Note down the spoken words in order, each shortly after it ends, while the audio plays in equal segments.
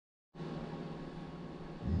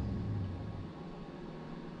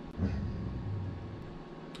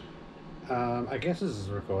I guess this is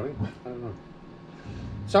recording. I don't know.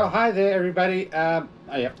 So, hi there, everybody. Oh,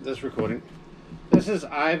 yeah, this is recording. This is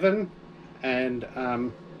Ivan, and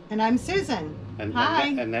I'm Susan. And, hi.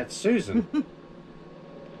 And that's Susan.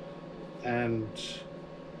 And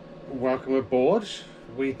welcome aboard.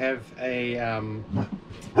 We have a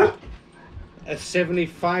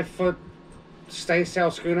 75-foot stay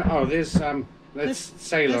sail schooner. Oh, there's that's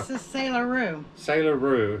Sailor. This is Sailor Roo. Sailor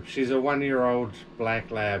Roo. She's a 1-year-old black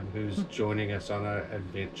lab who's joining us on an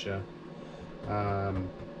adventure.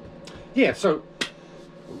 Yeah, so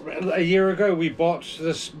a year ago we bought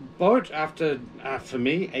this boat after, for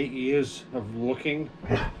me, 8 years of looking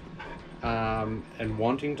and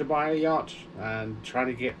wanting to buy a yacht and trying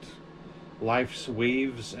to get life's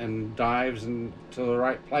weaves and dives into the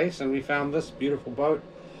right place, and we found this beautiful boat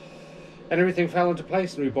and everything fell into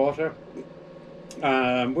place and we bought her.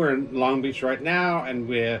 We're in Long Beach right now, and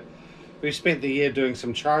we spent the year doing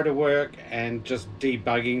some charter work and just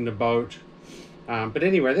debugging the boat. But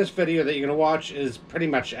anyway, this video that you're going to watch is pretty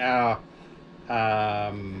much our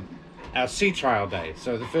sea trial day.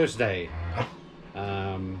 So the first day.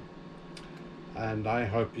 And I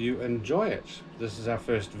hope you enjoy it. This is our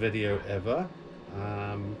first video ever.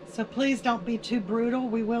 So please don't be too brutal.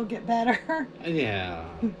 We will get better. Yeah,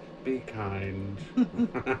 be kind.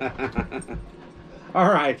 All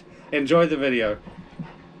right, enjoy the video.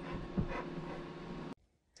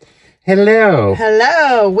 Hello.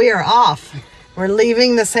 Hello, we are off. We're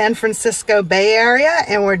leaving the San Francisco Bay Area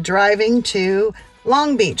and we're driving to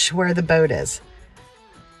Long Beach where the boat is.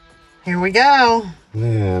 Here we go.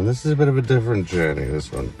 Yeah, this is a bit of a different journey,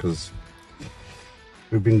 this one, because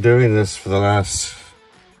we've been doing this for the last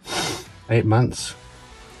 8 months.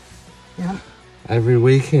 Yeah. Every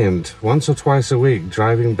weekend, once or twice a week,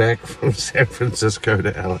 driving back from San Francisco to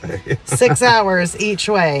LA. 6 hours each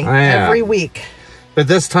way, yeah. Every week. But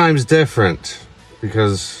this time's different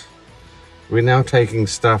because we're now taking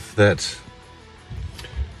stuff that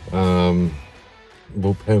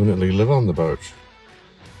will permanently live on the boat.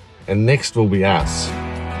 And next will be us.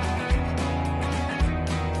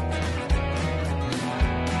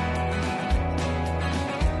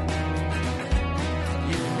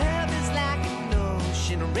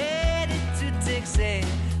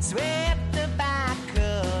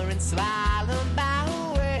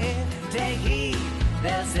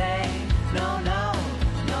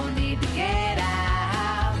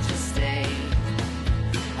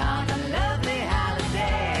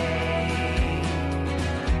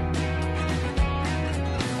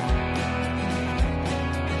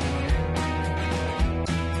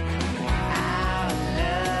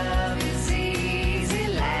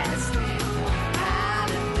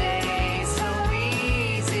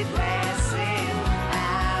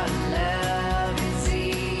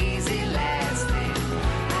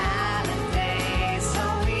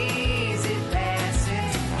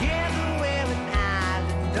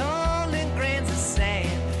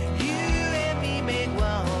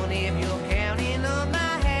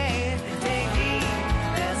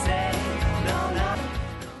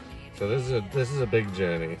 So this is a big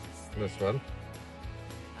journey, this one,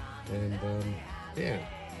 and yeah,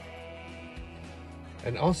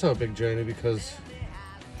 and also a big journey because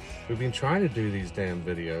we've been trying to do these damn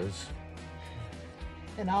videos,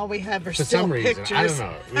 and all we have are for still some reason. pictures. I don't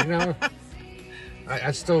know. You know,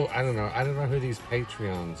 I don't know. I don't know who these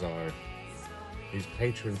Patreons are, these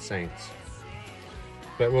patron saints,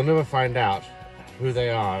 but we'll never find out who they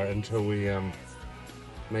are until we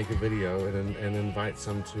make a video and invite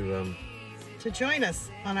some to join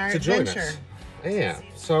us on our adventure. Yeah.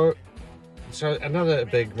 So another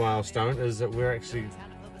big milestone is that we're actually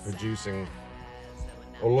producing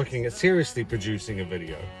or looking at seriously producing a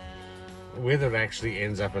video. Whether it actually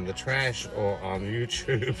ends up in the trash or on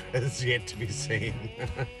YouTube is yet to be seen.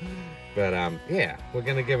 But yeah, we're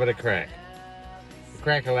gonna give it a crack.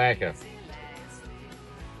 Crack-a-lacka.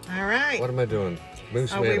 All right. What am I doing?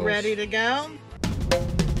 Moose Are medals. we ready to go?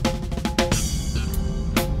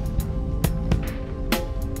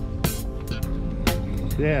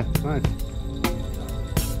 Yeah, nice.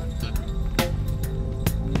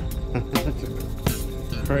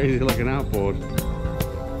 Crazy looking outboard.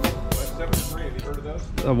 Seven's Marine, have you heard of those?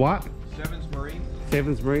 A what? Seven's Marine?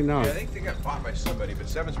 Seven's Marine? No. Yeah, I think they got bought by somebody, but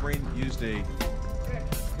Seven's Marine used a...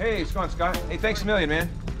 Hey, it's going, Scott. Hey, thanks a million, man.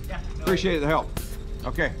 Yeah. Appreciate the help.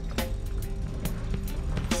 Okay.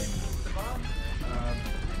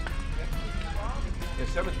 Yeah,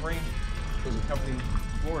 Seven's Marine was a company in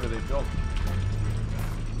Florida. They built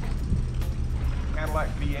Cadillac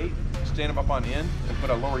V8, stand them up on end and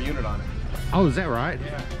put a lower unit on it. Oh, is that right?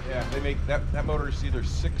 Yeah, yeah. They make that motor is either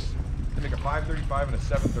 6 to make a 535 and a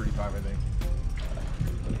 735, I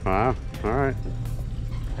think. Wow. All right.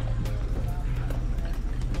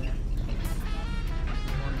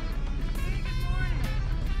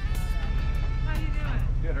 How you doing?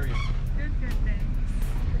 Good, how are you? Good, thanks.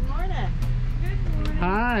 Good morning. Good morning.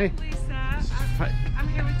 Hi. Lisa. Hi. I'm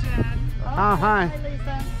here with Jen. Oh, hi. Hi,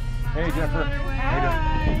 Lisa. Hey, Jennifer.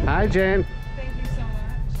 Hi. Hi, Jen. Thank you so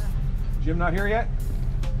much. Jim not here yet?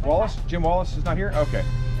 Wallace? Jim Wallace is not here? Okay.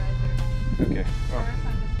 Okay. Oh.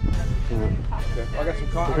 Okay. I got some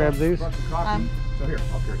coffee. Grab these. Brought some coffee. So here,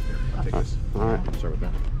 I'll carry it here. I'll take this. All right. Sorry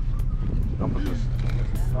about that. I'll put this.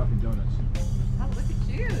 Coffee and donuts. Oh, look at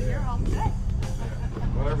you. You're all set.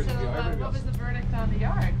 Well, So, everything, everything what else. was the verdict on the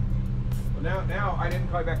yard? Well, now I didn't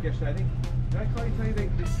call you back yesterday. I think. Did I tell you they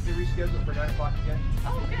rescheduled for 9 o'clock again?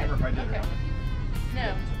 Oh, I good. can't remember if I did or Okay. not.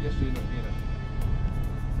 No. Yesterday ended up being a.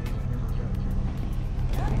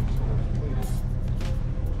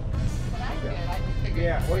 Well, that's good. I just figured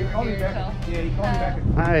Yeah, well, he called me back. Yeah, he called me back at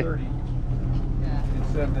Hi. 3:30 Yeah. and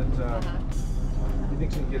said that Uh-huh. he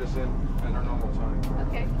thinks he can get us in at our normal time.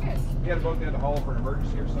 Okay, good. He had a boat down to haul for an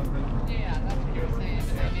emergency or something. Yeah, that's what you were saying,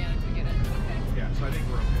 but they managed to get it. Okay. Yeah, so I think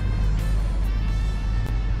we're okay.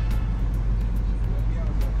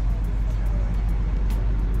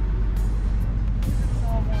 It's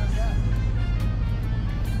all warmed up.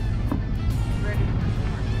 Ready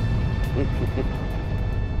to perform.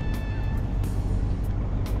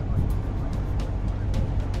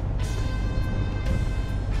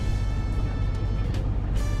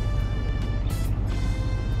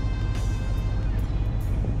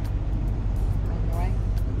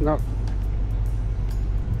 No.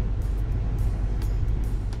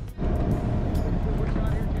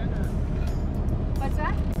 What's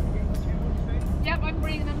that? Yep, I'm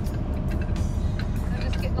bringing them. I'm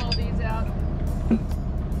just getting all these out.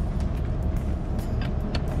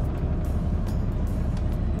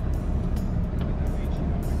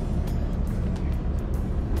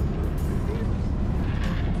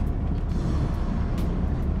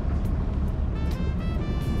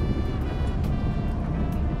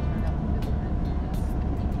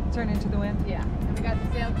 Turn into the wind? Yeah. And we got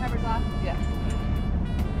the sail covers off? Yes.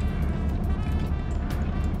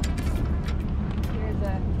 Here's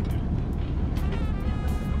a.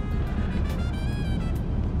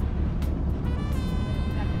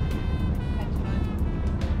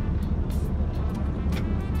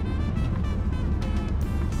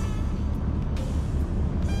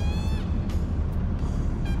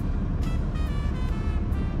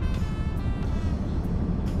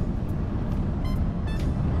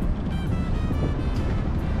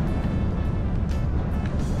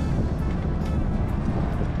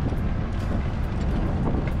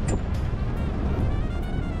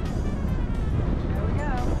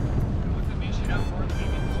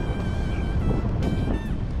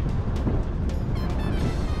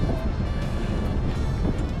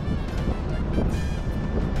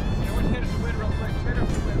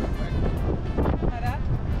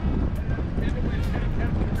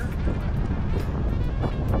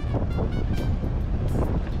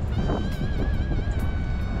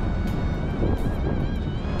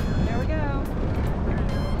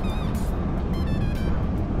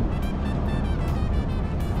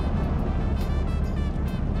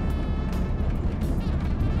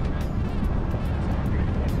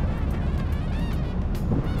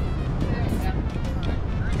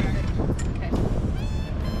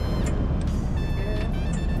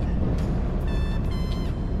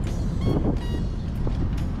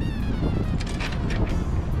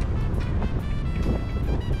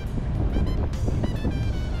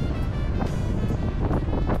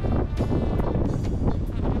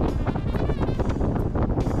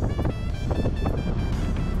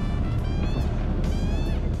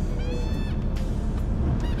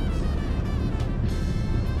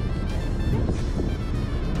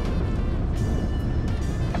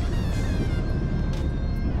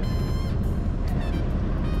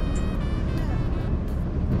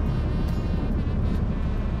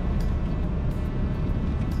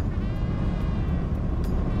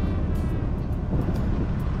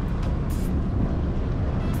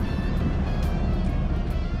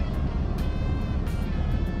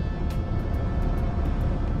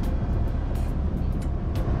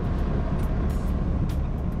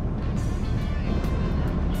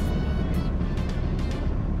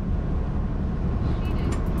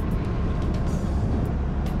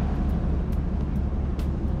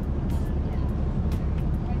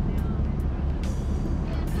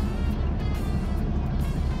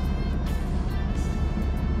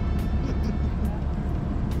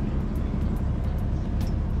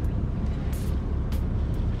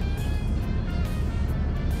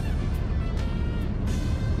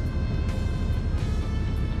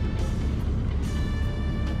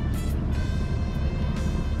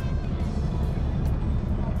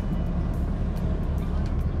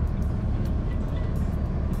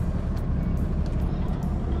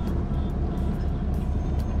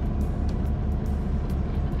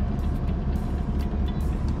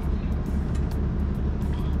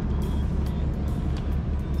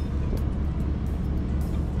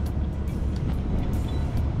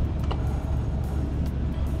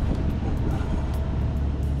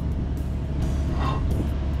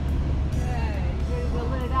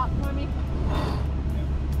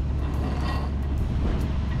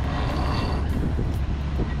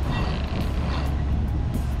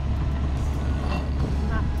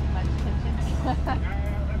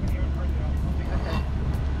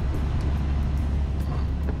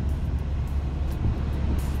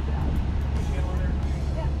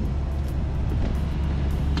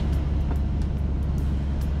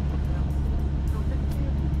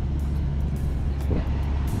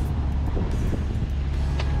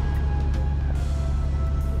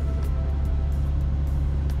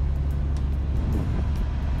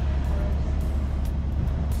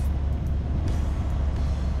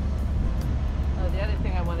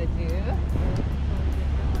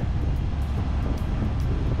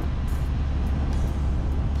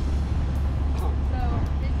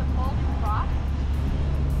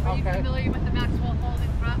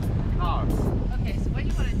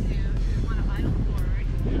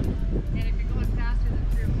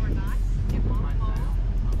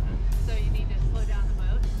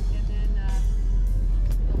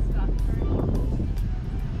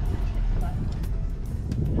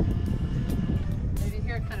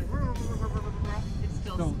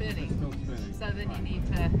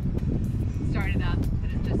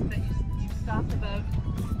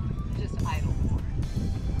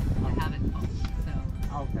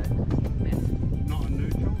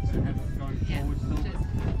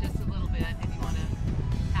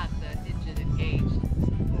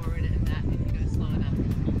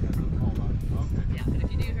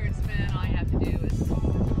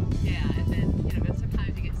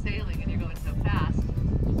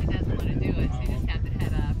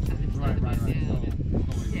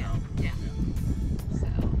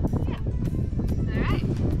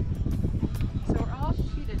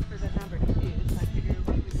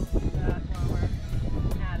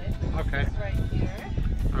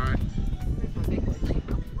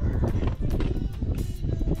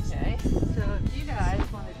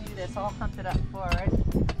 I'll hump it up forward,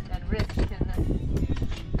 and Rich can.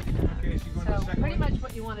 Okay, so you go to the So second pretty one? much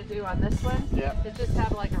what you want to do on this one is just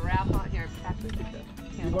have like a wrap on here. Actually, take the You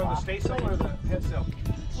handle going to the off. stay sail or the head sail?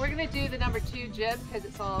 We're gonna do the number 2 jib because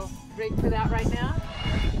it's all rigged for that right now.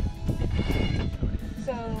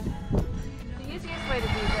 So the easiest way to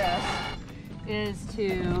do this is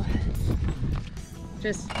to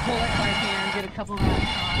just pull it by hand, get a couple rounds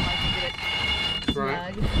on, like you get it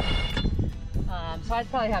snug. So I'd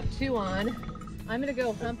probably have 2 on. I'm gonna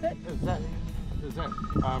go hump it. Is that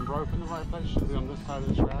rope in the right place? Should it be on this side of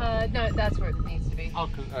the shroud? No, that's where it needs to be. Oh,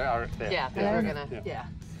 because there. Yeah, because we're gonna. Yeah.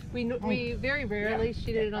 We very rarely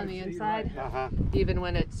shoot it on the inside, even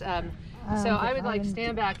when it's. So I would like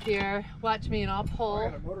stand back here, watch me, and I'll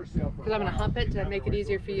pull because I'm gonna hump it to make it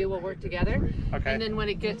easier for you. We'll work together. Okay. And then when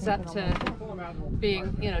it gets up to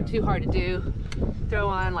being, too hard to do, throw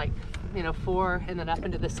on like, 4, and then up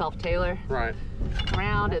into the self-tailor. Right.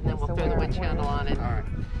 Around, and then we'll throw the winch handle on and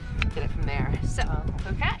get it from there. So,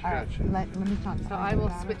 okay. Gotcha. Let me talk. So I will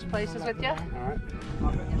switch places with you. All right.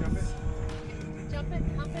 Jump it,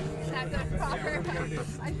 hump it, is that the proper?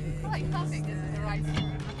 I feel like humping is the right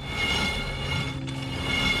term.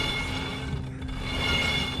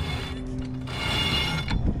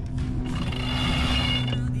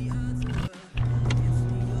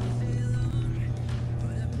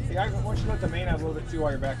 Yeah, why don't you let the main out a little bit too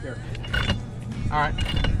while you're back there? All right.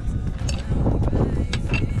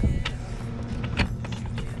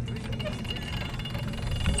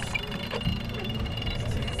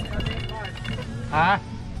 Huh?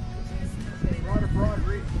 Broad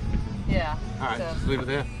reef. Yeah. All right, So just leave it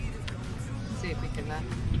there. see if we can,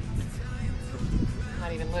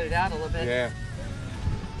 might even load it out a little bit. Yeah.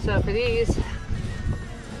 So for these, you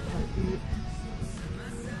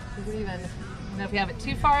can even, if you have it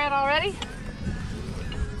too far in already.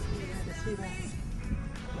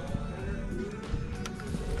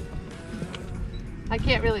 I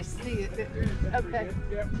can't really see it. Okay.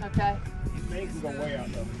 Okay. Main can go way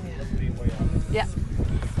out though. Let the main way out. Yeah.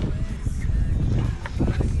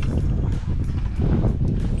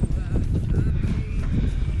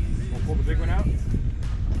 We'll pull the big one out.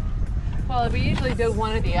 Well, we usually do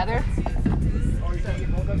one or the other. Oh, you can't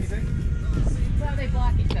get both of them, you think? Well, they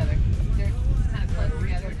block each other. They're kind of close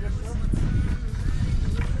together.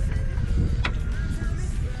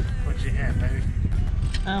 What you have, baby?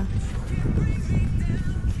 Oh.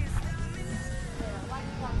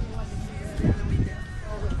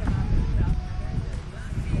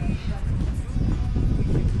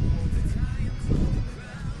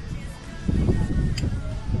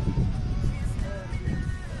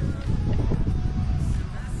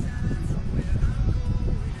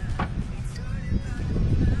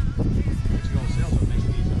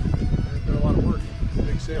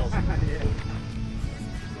 Sails. Yeah,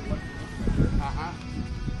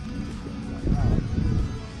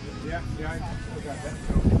 I got that.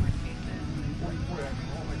 So, 44,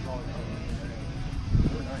 oh my God.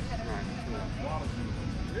 They're nice.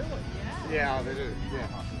 Really? Yeah, they do. Yeah.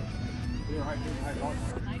 They're hydraulic.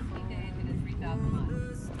 19 days, it is 3,000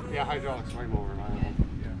 miles. Yeah, hydraulics way more reliable.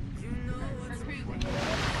 For cruising.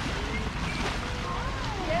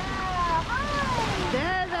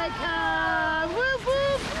 There they come! Whoop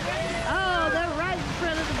whoop! Oh, they're right in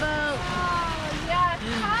front of the boat. Oh, yes.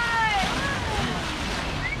 Hi.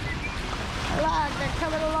 Look, they're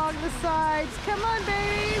coming along the sides. Come on,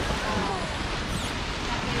 babies!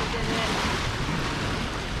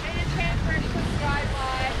 They didn't transfer to the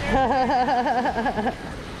drive-by.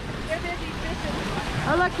 They're busy fishing.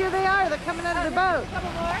 Oh, look, here they are. They're coming under the boat. A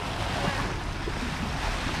couple more.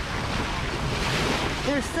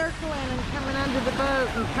 They're circling and coming under the boat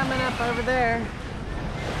and coming up over there.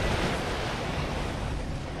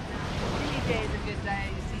 Any day's a good day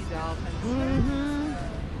to see dolphins. Mm-hmm.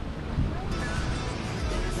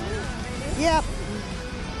 Yep.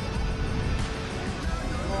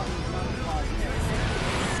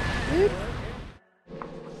 Oop.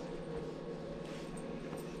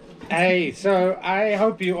 Hey, so I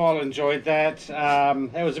hope you all enjoyed that.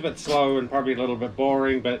 It was a bit slow and probably a little bit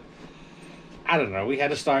boring, but I don't know. We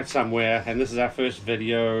had to start somewhere, and this is our first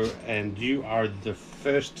video, and you are the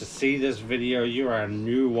first to see this video. You are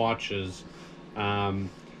new watchers.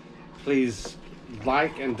 Please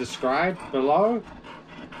like and subscribe below.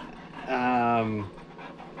 The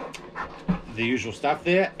usual stuff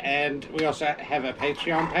there, and we also have a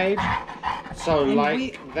Patreon page. So And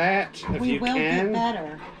like that if We you will can. get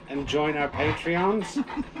better. And join our Patreons.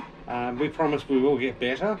 We promise we will get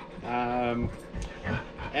better.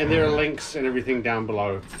 And there are links and everything down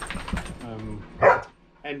below.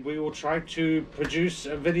 And we will try to produce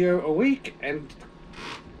a video a week and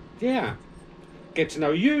yeah, get to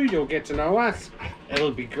know you. You'll get to know us.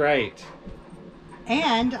 It'll be great.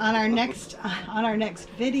 And on our next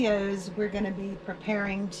videos, we're going to be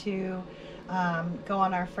preparing to go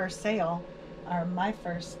on our first sail, or my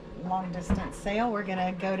first long distance sail. We're going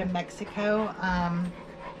to go to Mexico.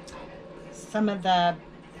 Some of the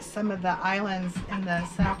islands in the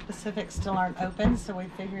South Pacific still aren't open, so we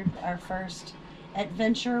figured our first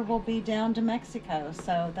adventure will be down to Mexico.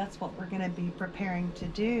 So that's what we're going to be preparing to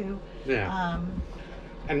do. Yeah.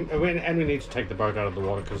 And we need to take the boat out of the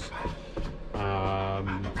water because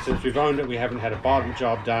since we've owned it, we haven't had a bottom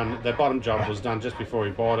job done. The bottom job was done just before we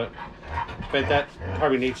bought it, but that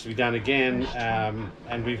probably needs to be done again.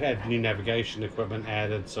 And we've had new navigation equipment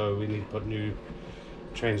added, so we need to put new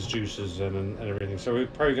transducers in and everything. So we're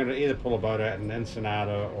probably going to either pull a boat out in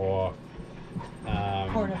Ensenada or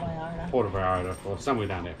Puerto Vallarta. Puerto Vallarta, or somewhere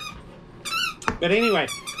down there. But anyway,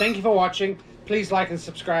 thank you for watching. Please like and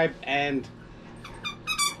subscribe, and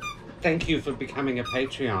thank you for becoming a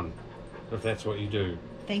Patreon, if that's what you do.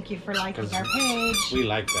 Thank you for liking our page. We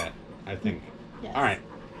like that, I think. Yes. All right.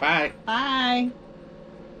 Bye. Bye.